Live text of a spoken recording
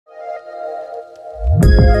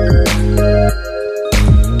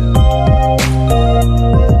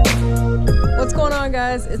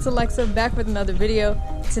it's Alexa back with another video.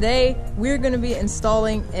 Today we're going to be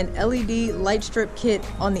installing an LED light strip kit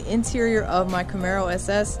on the interior of my Camaro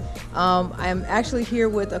SS. I'm actually here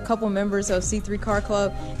with a couple members of C3 Car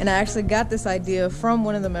Club, and I actually got this idea from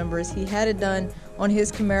one of the members. He had it done on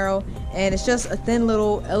his Camaro, and it's just a thin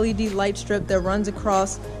little LED light strip that runs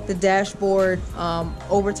across the dashboard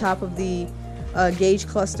over top of the gauge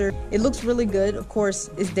cluster. It looks really good. Of course,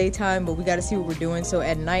 it's daytime, but we got to see what we're doing. So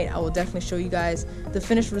at night, I will definitely show you guys the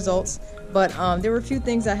finished results. But there were a few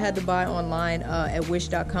things I had to buy online at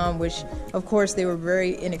wish.com, which of course they were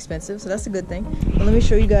very inexpensive. So that's a good thing. But let me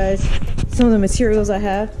show you guys some of the materials I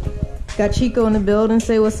have. Got Chico in the building.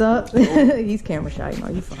 Say what's up. He's camera shy. No,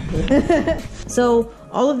 you fine. So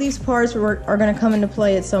all of these parts are going to come into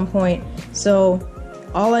play at some point. So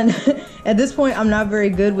at this point, I'm not very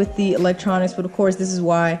good with the electronics, but of course, this is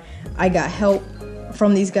why I got help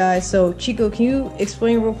from these guys. So Chico, can you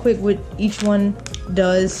explain real quick what each one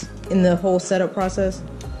does in the whole setup process?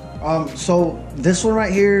 So this one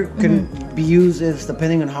right here can be used as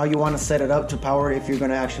depending on how you want to set it up to power it, if you're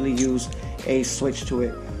going to actually use a switch to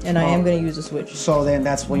it. And I am going to use a switch. So then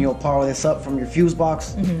that's when you'll power this up from your fuse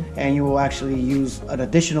box, and you will actually use an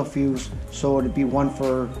additional fuse. So it'd be one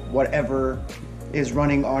for whatever is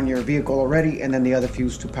running on your vehicle already, and then the other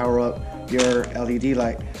fuse to power up your LED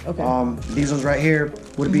light. Okay. These ones right here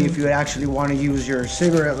would be if you actually want to use your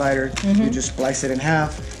cigarette lighter, you just splice it in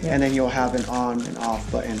half, and then you'll have an on and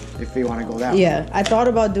off button if you want to go that way. Yeah, I thought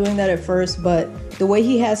about doing that at first, but the way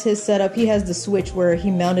he has his setup, he has the switch where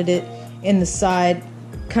he mounted it in the side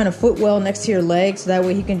kind of footwell next to your leg, so that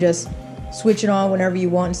way he can just switch it on whenever you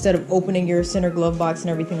want instead of opening your center glove box and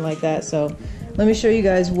everything like that. So let me show you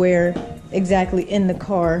guys where exactly in the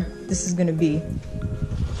car this is going to be.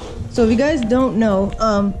 So if you guys don't know,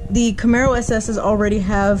 the Camaro SS's already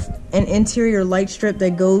have an interior light strip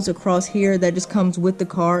that goes across here that just comes with the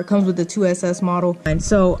car. It comes with the 2SS model. And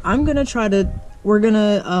so we're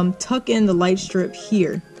gonna tuck in the light strip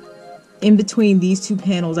here in between these two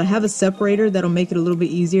panels. I have a separator that'll make it a little bit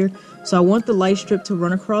easier. So I want the light strip to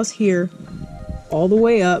run across here, all the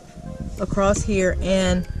way up, across here,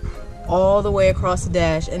 and all the way across the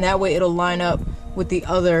dash, and that way it'll line up with the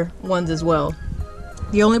other ones as well.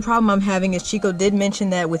 The only problem I'm having is Chico did mention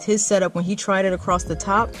that with his setup, when he tried it across the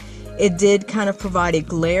top, it did kind of provide a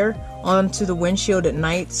glare onto the windshield at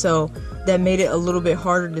night, so that made it a little bit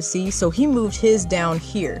harder to see. So he moved his down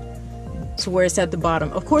here, so where it's at the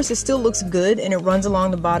bottom. Of course, it still looks good and it runs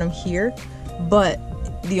along the bottom here, but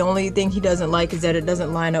the only thing he doesn't like is that it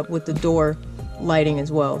doesn't line up with the door lighting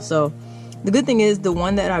as well. So the good thing is the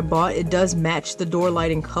one that I bought, it does match the door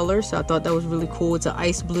lighting color, so I thought that was really cool. It's an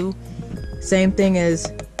ice blue, same thing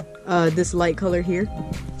as this light color here.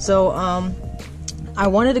 So I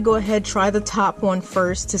wanted to go ahead, try the top one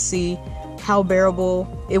first to see how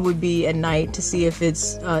bearable it would be at night, to see if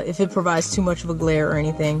it provides too much of a glare or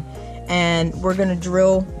anything. And we're gonna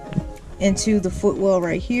drill into the footwell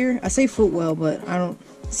right here. I say footwell, but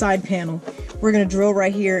side panel. We're gonna drill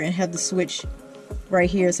right here and have the switch right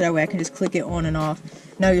here, so that way I can just click it on and off.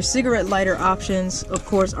 Now your cigarette lighter options, of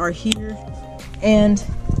course, are here and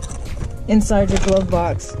inside your glove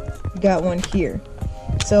box. You got one here.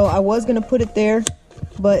 So I was gonna put it there,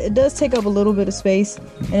 but it does take up a little bit of space,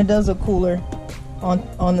 and it does look cooler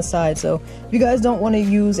on the side. So if you guys don't want to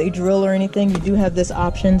use a drill or anything, you do have this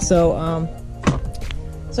option. So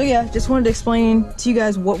so yeah, just wanted to explain to you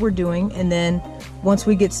guys what we're doing, and then once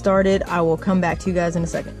we get started, I will come back to you guys in a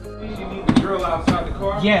second. You need the drill outside the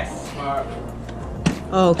car? Yes.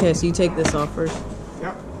 Oh, okay, so you take this off first.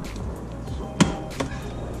 Yep.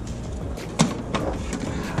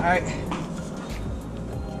 Alright.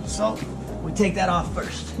 So we take that off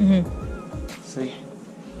first. See?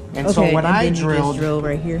 And okay, so when I drill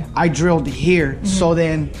right here. I drilled here. So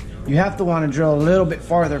then you have to want to drill a little bit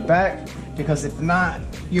farther back, because if not,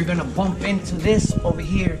 you're gonna bump into this over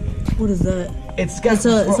here. What is that?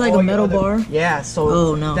 It's like a metal bar? Yeah,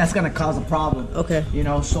 so no. That's gonna cause a problem. Okay. You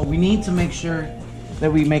know, so we need to make sure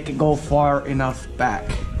that we make it go far enough back.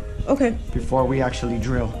 Okay. Before we actually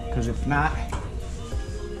drill, because if not,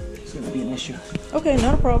 it's gonna be an issue. Okay,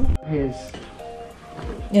 not a problem. Here's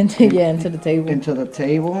into the table. Into the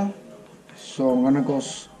table. So I'm gonna go.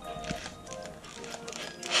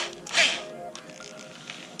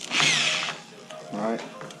 Alright,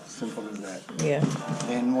 simple as that. Yeah.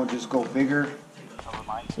 And we'll just go bigger.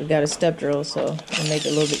 So we got a step drill, so it'll make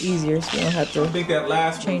it a little bit easier, so you don't have to. I think that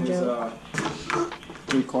last change one is out.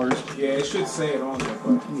 3/4. Yeah, it should say it on there,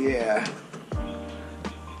 but Yeah.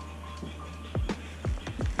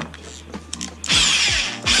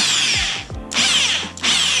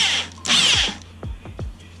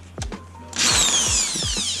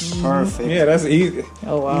 Perfect. Yeah, that's easy.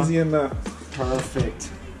 Oh wow. Easy enough.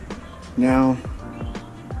 Perfect. Now,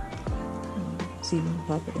 See, you can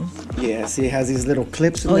pop it in. yeah, see, it has these little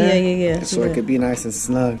clips in Oh, there. yeah. So See it that? could be nice and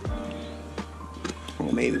snug.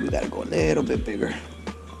 Or maybe we gotta go a little bit bigger.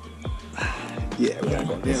 Yeah, we gotta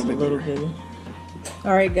go Just a little bit bigger.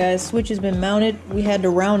 All right, guys, switch has been mounted. We had to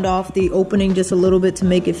round off the opening just a little bit to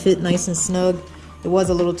make it fit nice and snug. It was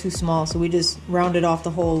a little too small, so we just rounded off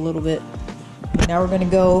the hole a little bit. Now we're gonna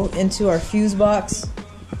go into our fuse box,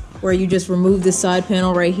 where you just remove this side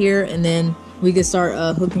panel right here, and then we can start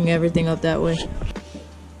hooking everything up that way.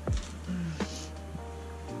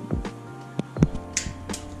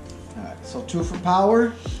 Alright, so 2 for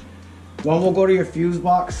power. One will go to your fuse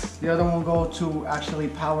box. The other one will go to actually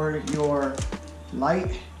power your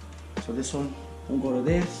light. So this one will go to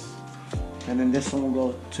this. And then this one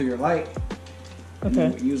will go to your light. And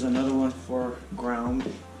then Okay. we'll use another one for ground.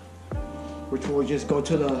 Which will just go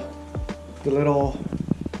to the little,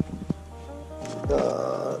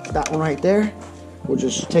 that one right there. We'll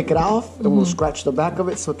just take it off and we'll scratch the back of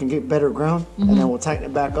it so it can get better ground. And then we'll tighten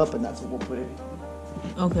it back up and that's what we'll put in.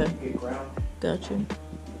 Okay. Get ground. Gotcha.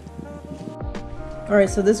 All right,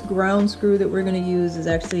 so this ground screw that we're gonna use is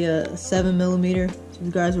actually a 7mm. If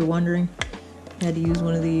you guys were wondering, I had to use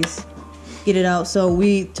one of these. Get it out. So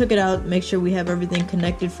we took it out, make sure we have everything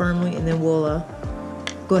connected firmly, and then we'll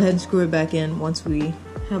go ahead and screw it back in once we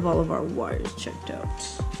have all of our wires checked out.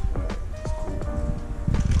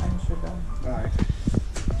 Alright.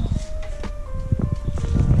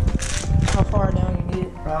 How far down you need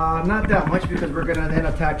it? Not that much because we're gonna then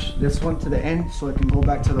attach this one to the end so it can go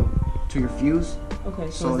back to your fuse. Okay,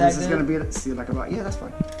 So is this that is good? gonna be, see, like about, yeah, that's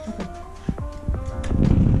fine. Okay.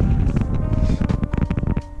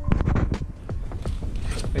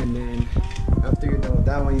 And then after you're done with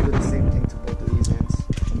that one, you do the same thing to both of these ends.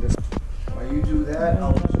 And this, while you do that,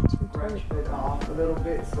 I'll just scratch it off a little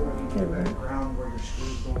bit so that you get that ground where your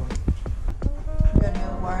screw's going. You got any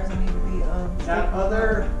other wires that need to be That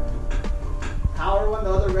other power one,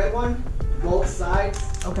 the other red one, both sides,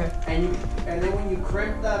 Okay. and then when you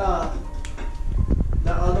crimp that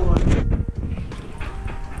the other one.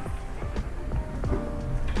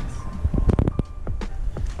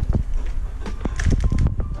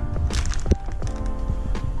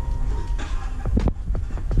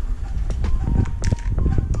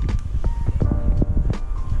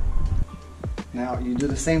 Now you do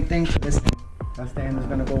the same thing to this end. That's the end that's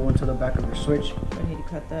gonna go into the back of your switch. I need to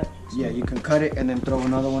cut that. Yeah, you can cut it and then throw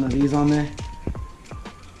another one of these on there.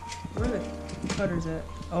 Where are the cutters at?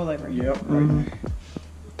 Oh, like right here. Yep. Right.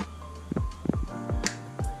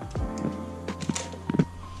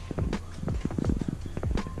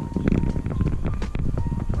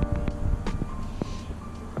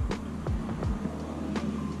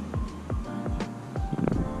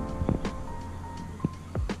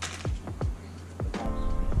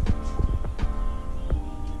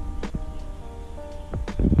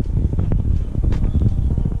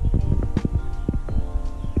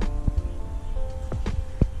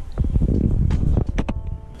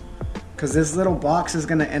 Because this little box is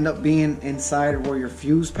gonna end up being inside where your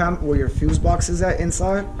fuse box is at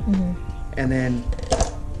inside, and then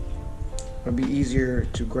it'll be easier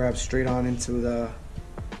to grab straight on into the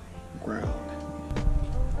ground.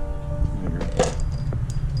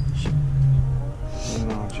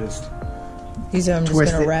 No, just These are, I'm just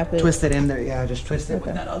twist gonna it, wrap it. twist it in there. Yeah, just twist it Okay.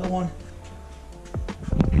 with that other one.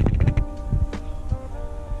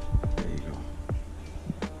 There you go.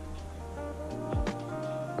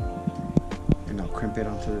 And I'll crimp it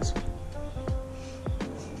onto this one.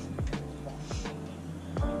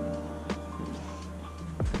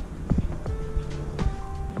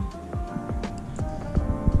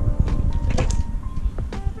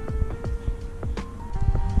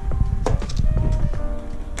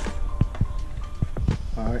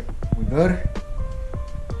 Alright, we good?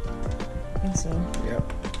 I think so.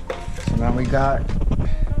 Yep. So now we got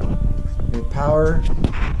your power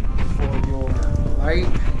for your light,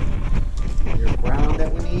 your ground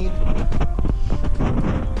that we need,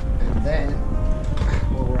 and then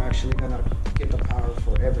where we're actually gonna get the power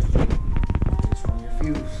for everything is from your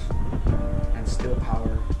fuse, and still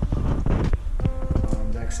power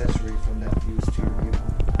the accessory from that fuse to your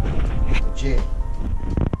vehicle. Legit.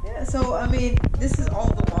 Yeah, so I mean, this is all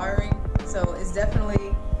the wiring, so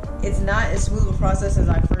it's not as smooth a process as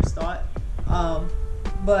I first thought.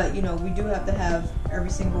 But you know, we do have to have every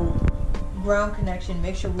single ground connection,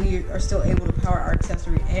 make sure we are still able to power our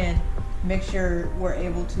accessory, and make sure we're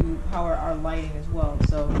able to power our lighting as well.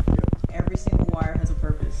 So every single wire has a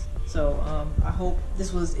purpose. So I hope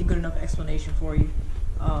this was a good enough explanation for you.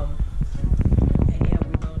 And yeah,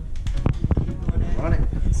 we're done.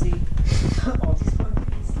 see all these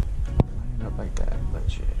monkeys. Not like that, but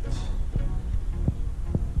shit.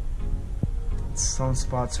 Some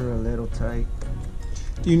spots are a little tight.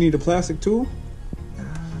 Do you need a plastic tool?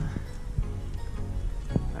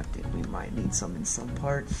 I think we might need some in some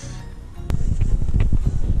parts.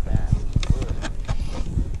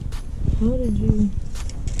 How did you?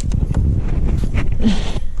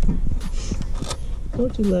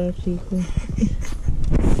 Don't you laugh, Chico?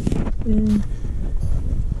 Yeah.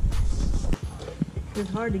 It's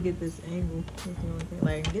hard to get this angle. That's the only thing.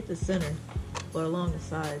 Like, I can get the center, but along the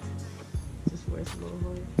sides, just where it's a little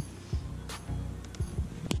harder.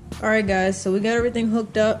 Alright guys, so we got everything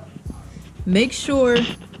hooked up. Make sure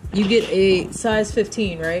you get a size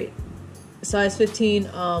 15, right? Size 15,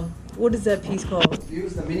 what is that piece called?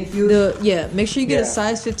 Fuse, the mini fuse? Yeah, make sure you get a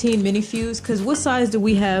size 15 mini fuse, because what size do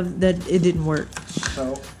we have that it didn't work?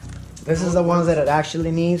 So, this is the ones that it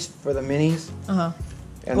actually needs for the minis. Uh-huh.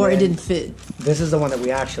 And Or it then didn't fit. This is the one that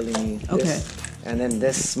we actually need. Okay. And then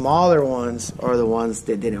this smaller ones are the ones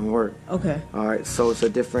that didn't work. Okay. Alright, so it's a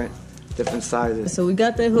different sizes. So we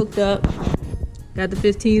got that hooked up. Got the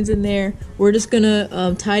 15s in there. We're just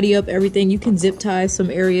gonna tidy up everything. You can zip tie some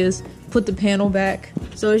areas. Put the panel back.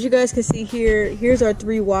 So as you guys can see here, here's our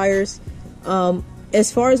 3 wires.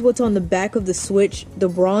 As far as what's on the back of the switch, the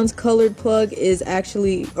bronze colored plug is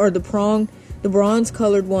actually, or the prong, the bronze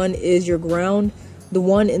colored one is your ground. The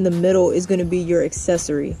one in the middle is going to be your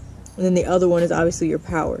accessory. And then the other one is obviously your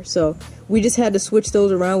power. So we just had to switch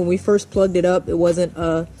those around. When we first plugged it up, it wasn't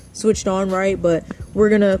switched on right, but we're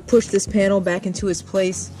going to push this panel back into its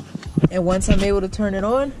place. And once I'm able to turn it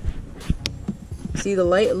on, see the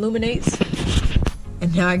light illuminates.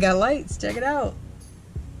 And now I got lights. Check it out.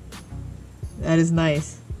 That is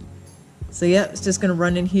nice. So yeah, it's just gonna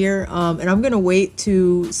run in here, and I'm gonna wait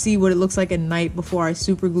to see what it looks like at night before I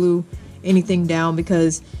super glue anything down,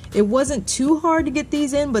 because it wasn't too hard to get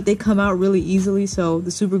these in, but they come out really easily, so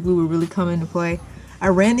the super glue would really come into play. I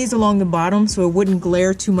ran these along the bottom so it wouldn't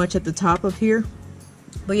glare too much at the top of here.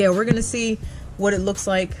 But yeah, we're gonna see what it looks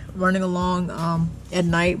like running along at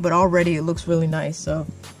night, but already it looks really nice. So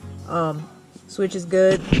switch is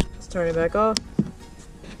good. Let's turn it back off.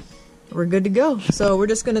 We're good to go. So we're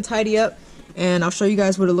just gonna tidy up and I'll show you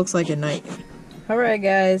guys what it looks like at night. Alright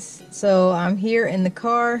guys, so I'm here in the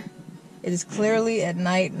car. It is clearly at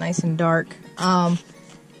night, nice and dark.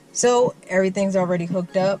 So everything's already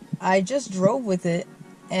hooked up. I just drove with it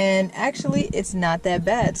and actually it's not that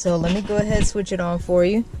bad. So let me go ahead and switch it on for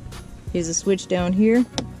you. Here's a switch down here.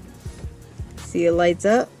 See, it lights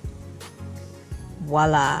up.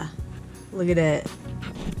 Voila. Look at that.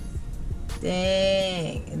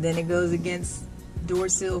 Dang. And then it goes against door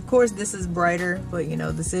seal. Of course this is brighter, but you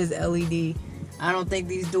know, this is LED. I don't think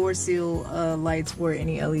these door seal lights were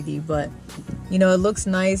any LED, but you know, it looks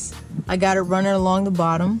nice. I got it running along the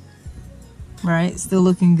bottom. Right, still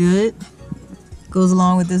looking good. Goes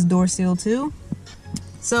along with this door seal too.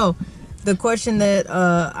 So the question that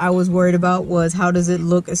I was worried about was, how does it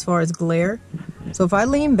look as far as glare? So if I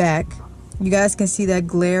lean back, you guys can see that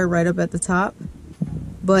glare right up at the top.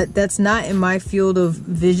 But that's not in my field of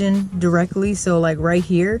vision directly, so like right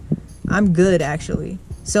here, I'm good actually.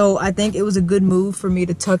 So I think it was a good move for me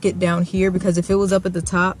to tuck it down here, because if it was up at the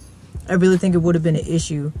top, I really think it would have been an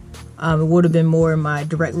issue. It would have been more in my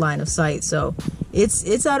direct line of sight. So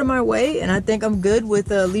it's out of my way, and I think I'm good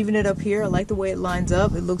with leaving it up here. I like the way it lines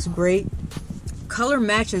up. It looks great. Color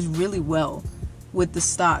matches really well with the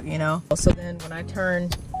stock, you know. So then when I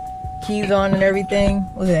turn keys on and everything,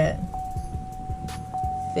 look at that.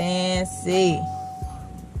 Fancy.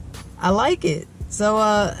 I like it. So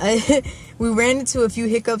we ran into a few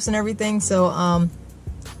hiccups and everything, so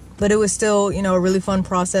but it was still, you know, a really fun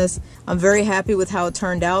process. I'm very happy with how it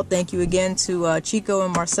turned out. Thank you again to Chico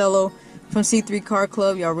and Marcelo from C3 Car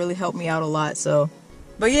Club. Y'all really helped me out a lot. So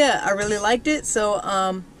but yeah, I really liked it. So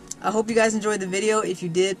I hope you guys enjoyed the video. If you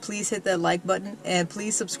did, please hit that like button and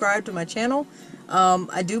please subscribe to my channel.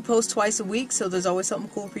 I do post twice a week, so there's always something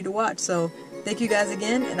cool for you to watch. So thank you guys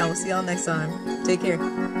again, and I will see y'all next time. Take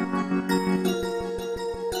care.